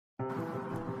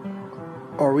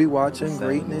Are we watching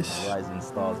greatness Rising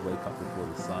stars wake up before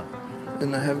the sun.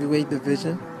 in the heavyweight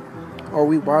division? Are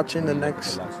we watching the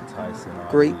next Tyson,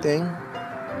 great thing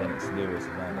Lennox Lewis,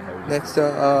 next to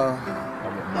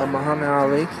Muhammad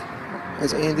Ali?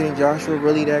 Is Anthony Joshua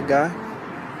really that guy?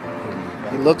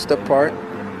 He looks the part.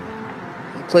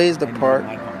 He plays the part.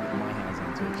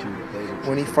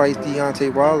 When he fights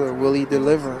Deontay Wilder, will he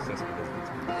deliver?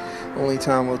 Only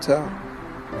time will tell.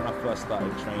 When I first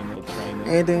started training,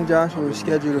 Anthony Joshua was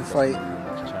scheduled to fight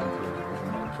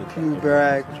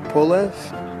Kubrat Pulev,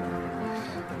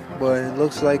 but it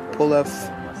looks like Pulev,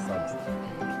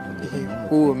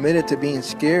 who admitted to being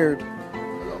scared,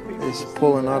 is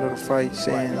pulling out of the fight,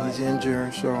 saying he's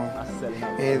injured. So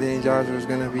Anthony Joshua is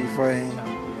going to be fighting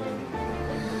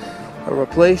a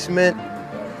replacement.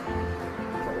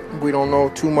 We don't know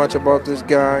too much about this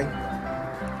guy,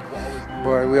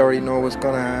 but we already know what's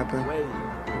going to happen.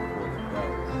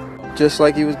 Just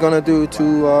like he was going to do to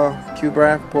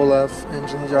Kubrat Pulev,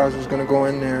 Anthony Joshua's going to go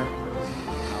in there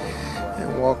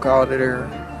and walk out of there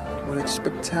with a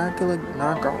spectacular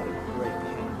knockout.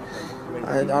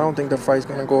 I don't think the fight's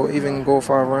going to even go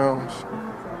 5 rounds.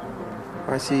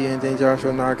 I see Anthony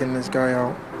Joshua knocking this guy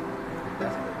out.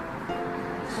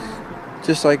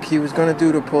 Just like he was going to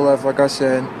do to Pulev, like I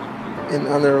said, in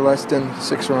under less than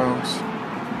 6 rounds.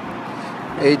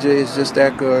 AJ is just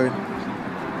that good.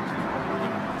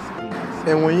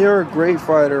 And when you're a great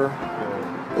fighter,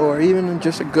 or even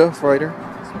just a good fighter,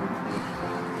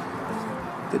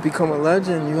 to become a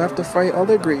legend, you have to fight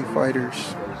other great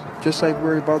fighters. Just like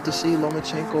we're about to see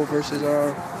Lomachenko versus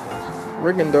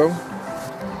Rigondeaux.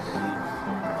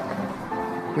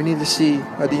 We need to see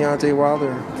a Deontay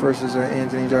Wilder versus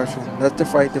Anthony Joshua. That's the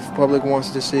fight the public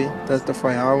wants to see. That's the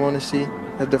fight I want to see.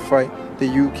 That's the fight the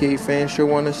UK fans should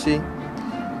want to see.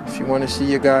 If you want to see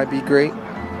your guy be great,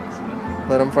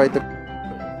 let him fight the...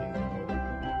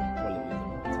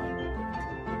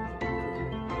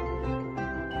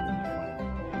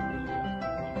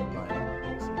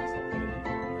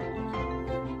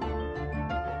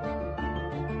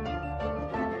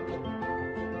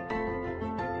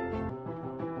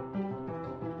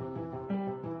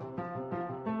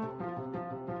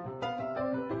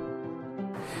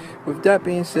 With that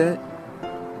being said,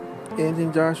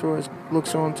 Anthony Joshua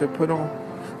looks to put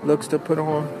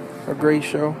on a great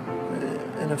show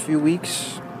in a few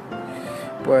weeks.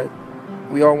 But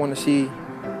we all want to see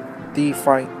the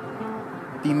fight,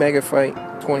 the mega fight,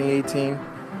 2018.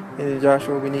 Anthony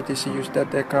Joshua, we need to see you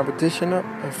step that competition up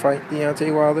and fight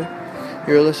Deontay Wilder.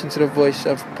 You're listening to the voice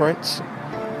of Prince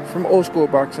from Old School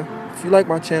Boxing. If you like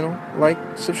my channel, like,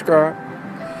 subscribe.